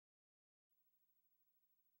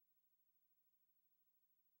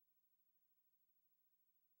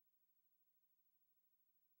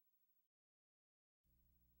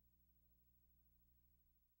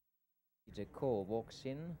To call, walks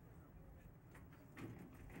in.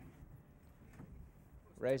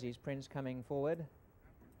 Rosie's Prince coming forward.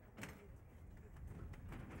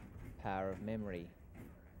 Power of Memory.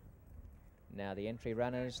 Now the entry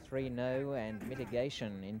runners, 3 No and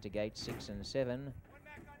Mitigation into gate 6 and 7.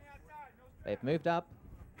 They've moved up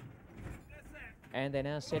and they're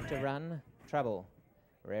now set to run. Trouble.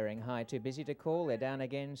 Rearing high, Too Busy to Call. They're down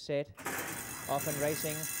again, set. Off and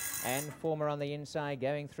racing. And Former on the inside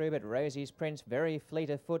going through, but Rosie's Prince very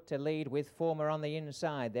fleet of foot to lead with Former on the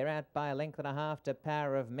inside. They're out by a length and a half to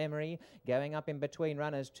Power of Memory. Going up in between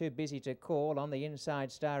runners, Too Busy to Call. On the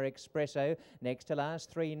inside, Star Expresso. Next to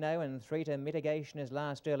last, 3 No and 3 to Mitigation is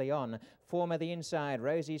last early on. Former the inside,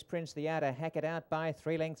 Rosie's Prince the outer. Hack it out by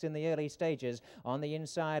 3 lengths in the early stages. On the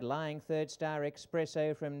inside, lying third, Star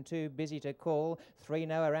Expresso from Too Busy to Call. 3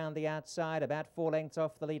 No around the outside, about 4 lengths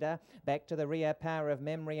off the leader. Back to the rear, Power of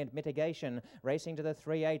Memory and Mitigation. Racing to the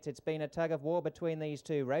 3/8. It's been a tug of war between these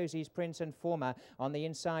two. Rosie's Prince and Former. On the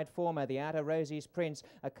inside, Former, the outer Rosie's Prince.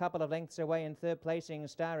 A couple of lengths away in third placing,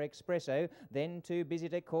 Star Expresso. Then Too Busy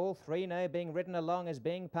to Call. 3 No being ridden along as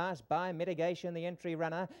being passed by Mitigation, the entry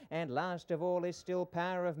runner. And last of all is still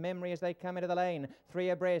Power of Memory as they come into the lane. 3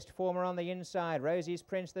 abreast, Former on the inside. Rosie's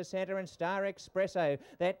Prince the centre and Star Expresso.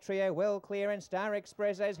 That trio well clear and Star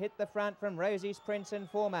Expresso's hit the front from Rosie's Prince and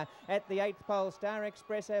Former. At the 8th pole, Star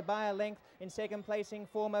Expresso by a length. In second placing,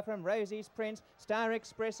 Former from Rosie's Prince. Star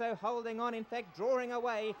Expresso holding on, in fact drawing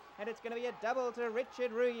away, and it's going to be a double to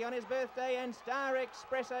Richard Ruhge on his birthday, and Star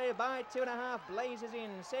Expresso by 2.5 blazes in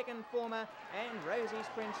second, Former, and Rosie's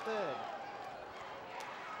Prince third.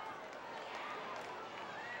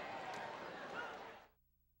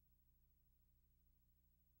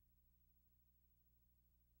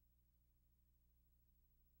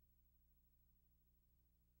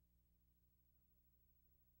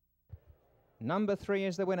 Number 3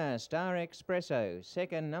 is the winner, Star Expresso.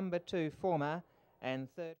 Second, number 2, Former. And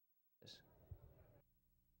third...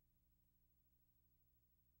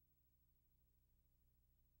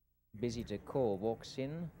 Busy to Call walks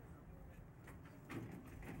in.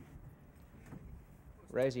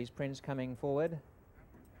 Rosie's Prince coming forward.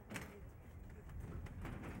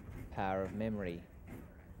 Power of Memory.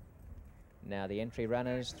 Now the entry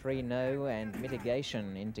runners, 3 No and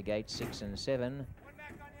Mitigation into gate 6 and 7.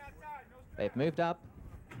 They've moved up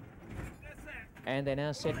and they're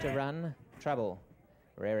now set to run. Trouble.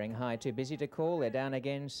 Rearing high, Too Busy to Call. They're down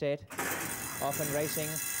again, set. Off and racing.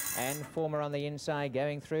 And Former on the inside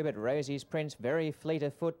going through, but Rosie's Prince very fleet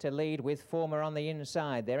of foot to lead with Former on the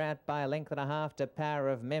inside. They're out by a length and a half to Power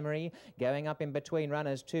of Memory. Going up in between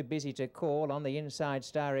runners, Too Busy to Call. On the inside,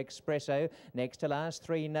 Star Expresso. Next to last,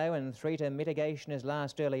 3 No and 3 to Mitigation is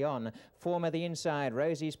last early on. Former the inside,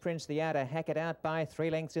 Rosie's Prince the outer. Hack it out by 3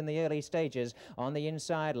 lengths in the early stages. On the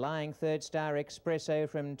inside, lying third, Star Expresso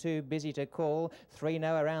from Too Busy to Call. 3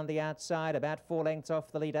 No around the outside, about 4 lengths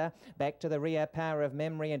off the leader. Back to the rear, Power of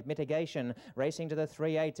Memory and Mitigation. Racing to the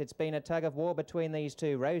 3/8. It's been a tug of war between these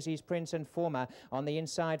two. Rosie's Prince and Former. On the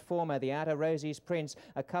inside, Former, the outer Rosie's Prince.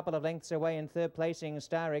 A couple of lengths away in third placing,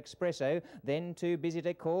 Star Expresso. Then Too Busy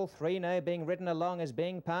to Call. 3 No being ridden along as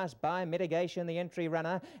being passed by Mitigation, the entry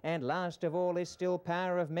runner. And last of all is still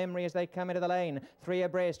Power of Memory as they come into the lane. 3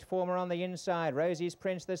 abreast, Former on the inside. Rosie's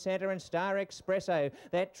Prince the centre and Star Expresso.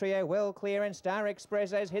 That trio well clear and Star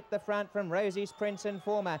Expresso's hit the front from Rosie's Prince and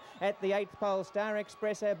Former. At the 8th pole, Star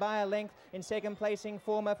Expresso by a length. In second placing,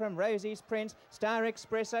 Former from Rosie's Prince. Star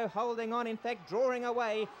Expresso holding on, in fact drawing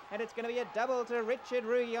away, and it's going to be a double to Richard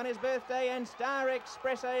Ruhge on his birthday, and Star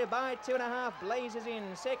Expresso by 2.5 blazes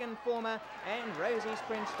in second, Former, and Rosie's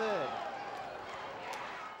Prince third.